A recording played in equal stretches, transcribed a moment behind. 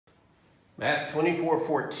Math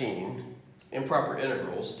 2414, improper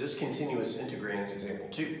integrals, discontinuous integrands, example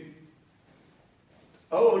 2.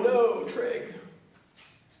 Oh no, trig.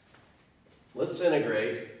 Let's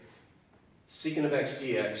integrate secant of x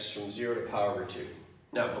dx from 0 to power over 2.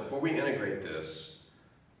 Now, before we integrate this,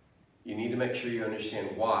 you need to make sure you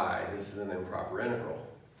understand why this is an improper integral.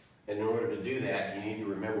 And in order to do that, you need to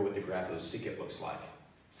remember what the graph of secant looks like.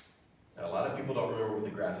 Now, a lot of people don't remember what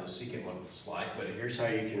the graph of secant looks like, but here's how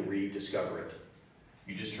you can rediscover it.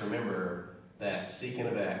 You just remember that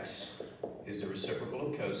secant of x is the reciprocal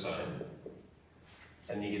of cosine,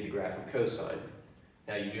 and you get the graph of cosine.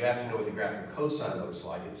 Now, you do have to know what the graph of cosine looks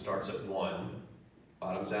like. It starts at 1,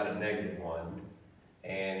 bottoms out at -1,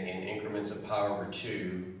 and in increments of power over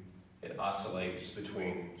 2, it oscillates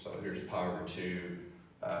between, so here's power over 2,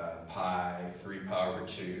 pi, 3 power over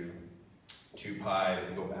 2, 2 pi, if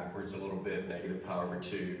you go backwards a little bit, negative power over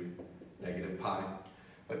 2, negative pi.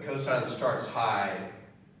 But cosine starts high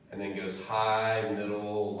and then goes high,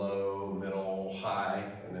 middle, high,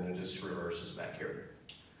 and then it just reverses back here.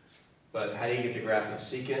 But how do you get the graph of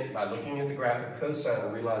secant? By looking at the graph of cosine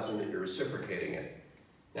and realizing that you're reciprocating it.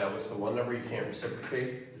 Now, what's the one number you can't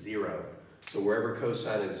reciprocate? 0. So wherever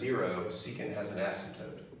cosine is 0, secant has an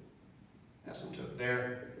asymptote. Asymptote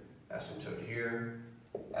there, asymptote here,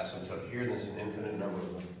 asymptote here, and there's an infinite number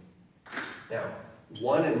of them. Now,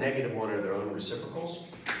 1 and -1 are their own reciprocals,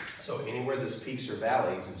 so anywhere this peaks or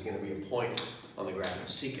valleys is going to be a point on the graph of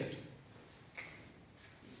secant.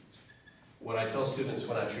 What I tell students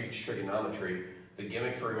when I teach trigonometry, the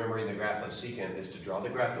gimmick for remembering the graph of secant is to draw the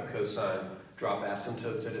graph of cosine, drop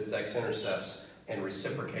asymptotes at its x-intercepts, and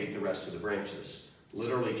reciprocate the rest of the branches.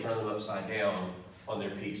 Literally turn them upside down on their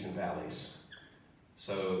peaks and valleys.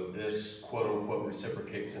 So this quote-unquote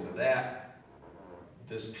reciprocates into that.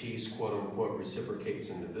 This piece quote-unquote reciprocates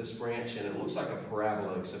into this branch, and it looks like a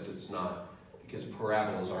parabola, except it's not, because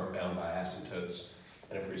parabolas aren't bound by asymptotes.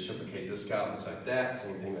 And if we reciprocate this guy, it looks like that,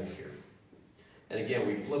 same thing right here. And again,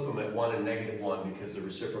 we flip them at 1 and -1 because the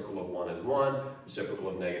reciprocal of 1 is 1, reciprocal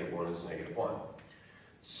of -1 is -1.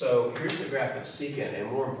 So here's the graph of secant,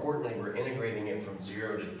 and more importantly, we're integrating it from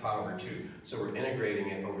 0 to the power over 2. So we're integrating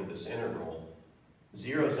it over this integral.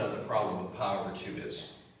 0 is not the problem, but power over 2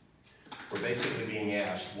 is. We're basically being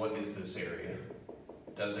asked, what is this area?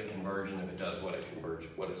 Does it converge? And if it does, what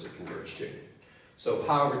does it converge to? So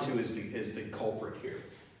power over 2 is the culprit here.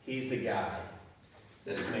 He's the guy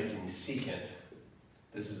that is making secant.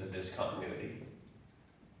 This is a discontinuity.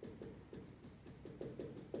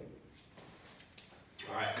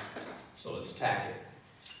 All right, so let's tack it.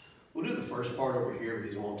 We'll do the first part over here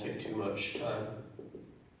because it won't take too much time.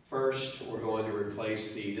 First, we're going to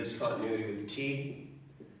replace the discontinuity with t.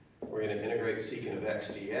 We're going to integrate secant of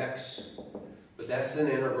x dx. But that's an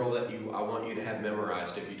integral that I want you to have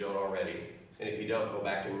memorized if you don't already. And if you don't, go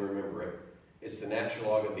back and remember it. It's the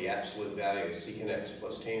natural log of the absolute value of secant x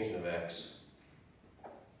plus tangent of x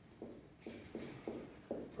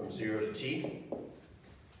from 0 to t.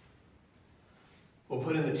 We'll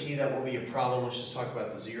put in the t, that won't be a problem. Let's just talk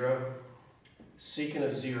about the 0. Secant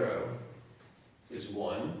of 0 is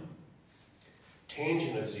 1.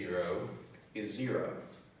 Tangent of 0 is 0.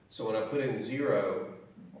 So when I put in 0,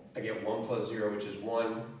 I get 1 plus 0, which is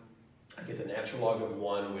 1. I get the natural log of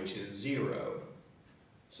 1, which is 0.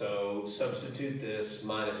 So substitute this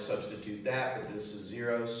minus substitute that, but this is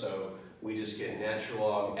 0, so we just get natural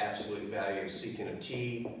log absolute value of secant of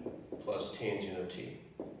t plus tangent of t.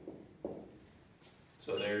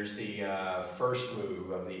 So there's the first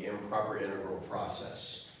move of the improper integral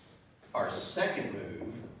process. Our second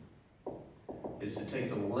move is to take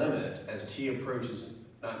the limit as t approaches,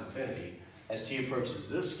 not infinity, as t approaches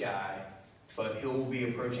this guy, but he'll be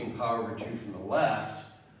approaching power over 2 from the left.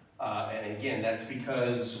 And again, that's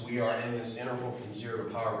because we are in this interval from 0 to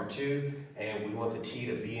power over 2, and we want the t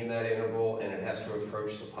to be in that interval, and it has to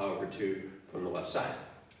approach the power over 2 from the left side.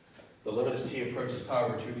 The limit as t approaches power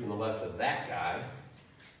over 2 from the left of that guy,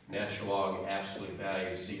 natural log absolute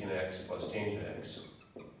value secant x plus tangent x.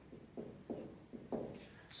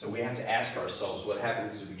 So we have to ask ourselves what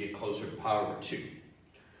happens as we get closer to power over 2.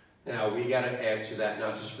 Now we got to answer that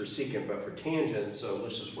not just for secant but for tangent, so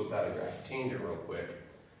let's just whip out a graph of tangent real quick.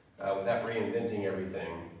 Without reinventing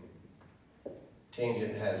everything,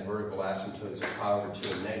 tangent has vertical asymptotes of power over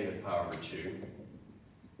 2 and negative power over 2.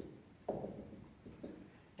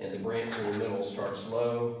 And the branch in the middle starts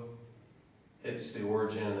low, hits the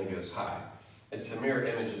origin, and then goes high. It's the mirror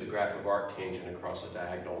image of the graph of arctangent across a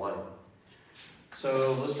diagonal line.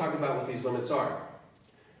 So let's talk about what these limits are.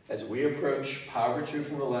 As we approach power over 2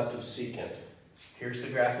 from the left of secant, Here's the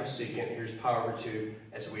graph of secant, here's power over 2.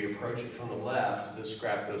 As we approach it from the left, this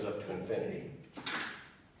graph goes up to infinity.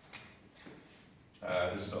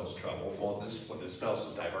 This spells trouble. Well, what this spells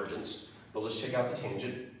is divergence. But let's check out the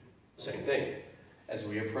tangent. Same thing. As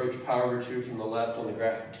we approach power over 2 from the left on the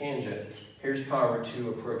graph of tangent, here's power over 2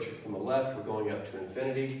 approaching from the left. We're going up to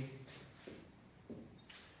infinity.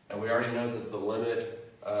 And we already know that the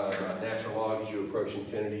limit of natural log as you approach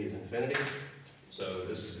infinity is infinity. So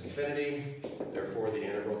this is infinity, therefore the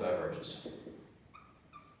integral diverges.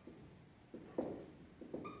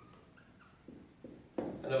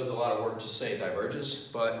 I know it was a lot of work to say diverges,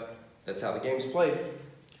 but that's how the game's played.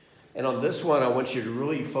 And on this one, I want you to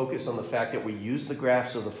really focus on the fact that we use the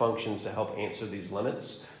graphs of the functions to help answer these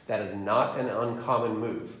limits. That is not an uncommon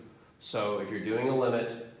move. So if you're doing a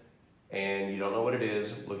limit and you don't know what it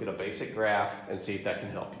is, look at a basic graph and see if that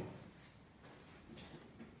can help you.